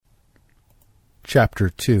Chapter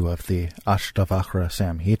 2 of the Ashtavakra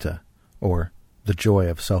Samhita, or The Joy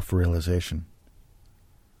of Self-Realization.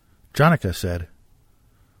 Janaka said,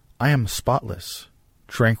 I am spotless,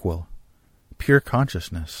 tranquil, pure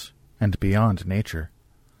consciousness, and beyond nature.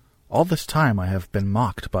 All this time I have been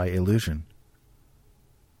mocked by illusion.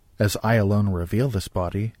 As I alone reveal this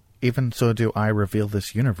body, even so do I reveal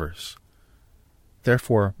this universe.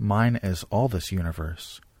 Therefore mine is all this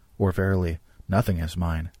universe, or verily, nothing is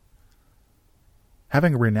mine.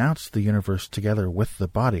 Having renounced the universe together with the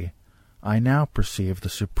body, I now perceive the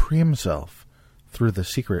Supreme Self through the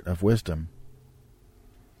secret of wisdom.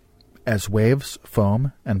 As waves,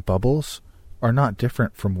 foam, and bubbles are not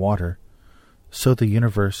different from water, so the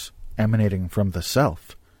universe emanating from the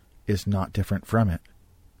Self is not different from it.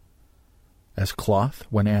 As cloth,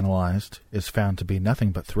 when analyzed, is found to be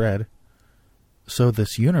nothing but thread, so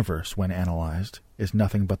this universe, when analyzed, is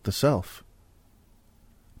nothing but the Self.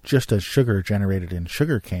 Just as sugar generated in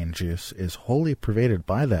sugarcane juice is wholly pervaded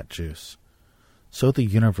by that juice, so the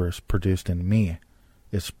universe produced in me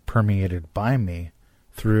is permeated by me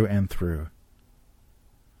through and through.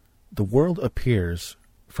 The world appears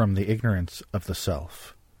from the ignorance of the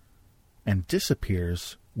Self, and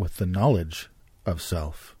disappears with the knowledge of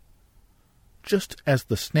Self, just as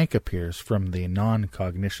the snake appears from the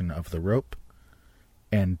non-cognition of the rope,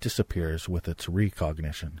 and disappears with its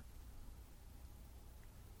recognition.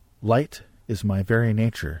 Light is my very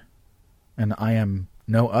nature, and I am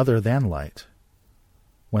no other than light.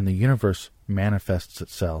 When the universe manifests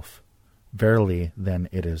itself, verily then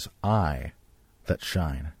it is I that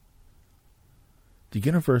shine. The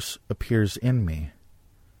universe appears in me,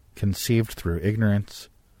 conceived through ignorance,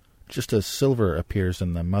 just as silver appears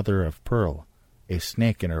in the mother of pearl, a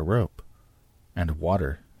snake in a rope, and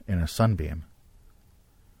water in a sunbeam.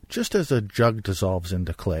 Just as a jug dissolves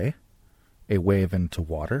into clay, a wave into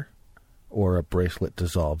water, or a bracelet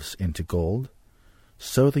dissolves into gold,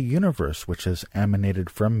 so the universe which has emanated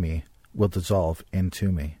from me will dissolve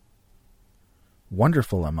into me.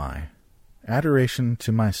 Wonderful am I, adoration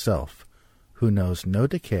to myself, who knows no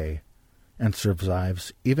decay, and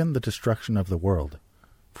survives even the destruction of the world,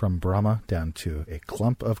 from Brahma down to a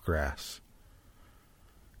clump of grass.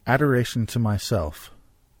 Adoration to myself,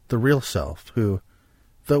 the real self, who,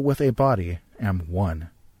 though with a body, am one,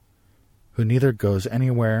 who neither goes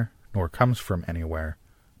anywhere nor comes from anywhere,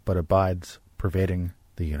 but abides pervading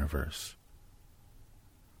the universe.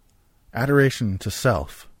 Adoration to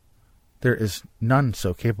self, there is none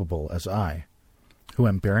so capable as I, who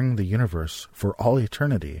am bearing the universe for all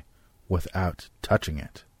eternity without touching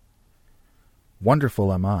it.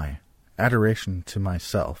 Wonderful am I, adoration to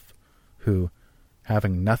myself, who,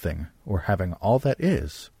 having nothing or having all that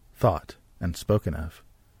is, thought and spoken of.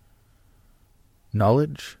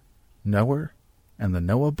 Knowledge, knower, and the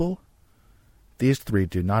knowable, these three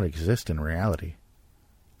do not exist in reality.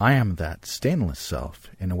 I am that stainless self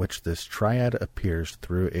in which this triad appears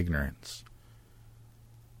through ignorance.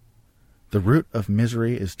 The root of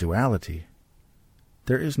misery is duality.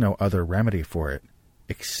 There is no other remedy for it,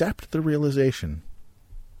 except the realization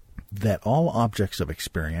that all objects of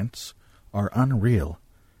experience are unreal,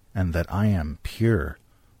 and that I am pure,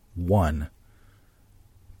 one,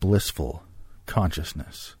 blissful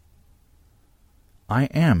consciousness. I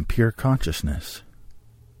am pure consciousness.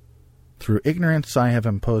 Through ignorance I have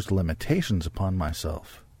imposed limitations upon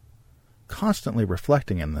myself. Constantly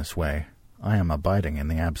reflecting in this way, I am abiding in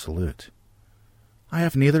the Absolute. I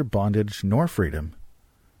have neither bondage nor freedom.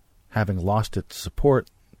 Having lost its support,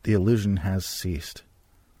 the illusion has ceased.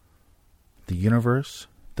 The universe,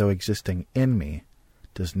 though existing in me,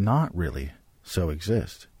 does not really so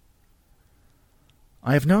exist.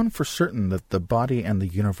 I have known for certain that the body and the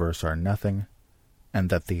universe are nothing, and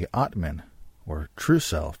that the Atman, or true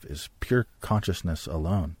self, is pure consciousness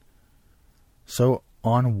alone. So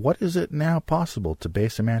on what is it now possible to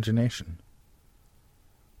base imagination?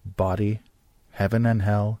 Body, heaven and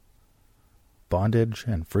hell, bondage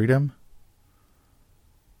and freedom?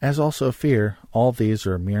 As also fear, all these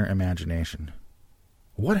are mere imagination.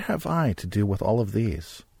 What have I to do with all of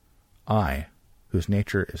these? I, whose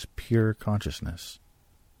nature is pure consciousness.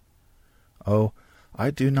 Oh, I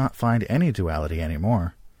do not find any duality any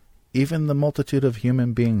more. Even the multitude of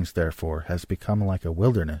human beings, therefore, has become like a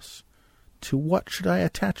wilderness. To what should I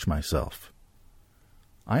attach myself?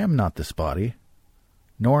 I am not this body,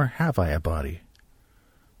 nor have I a body.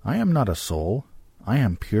 I am not a soul, I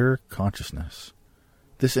am pure consciousness.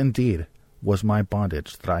 This indeed was my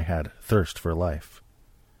bondage, that I had thirst for life.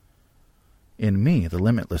 In me the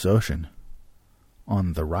limitless ocean.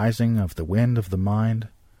 On the rising of the wind of the mind,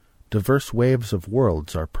 diverse waves of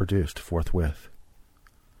worlds are produced forthwith.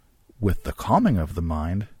 with the calming of the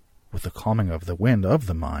mind, with the calming of the wind of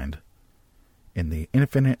the mind, in the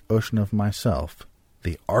infinite ocean of myself,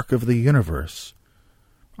 the arc of the universe,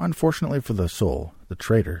 unfortunately for the soul, the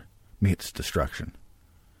traitor, meets destruction.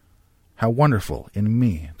 How wonderful in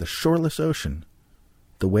me, the shoreless ocean,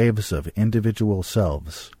 the waves of individual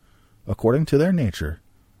selves, according to their nature,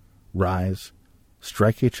 rise,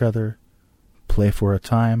 strike each other, play for a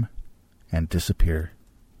time, and disappear.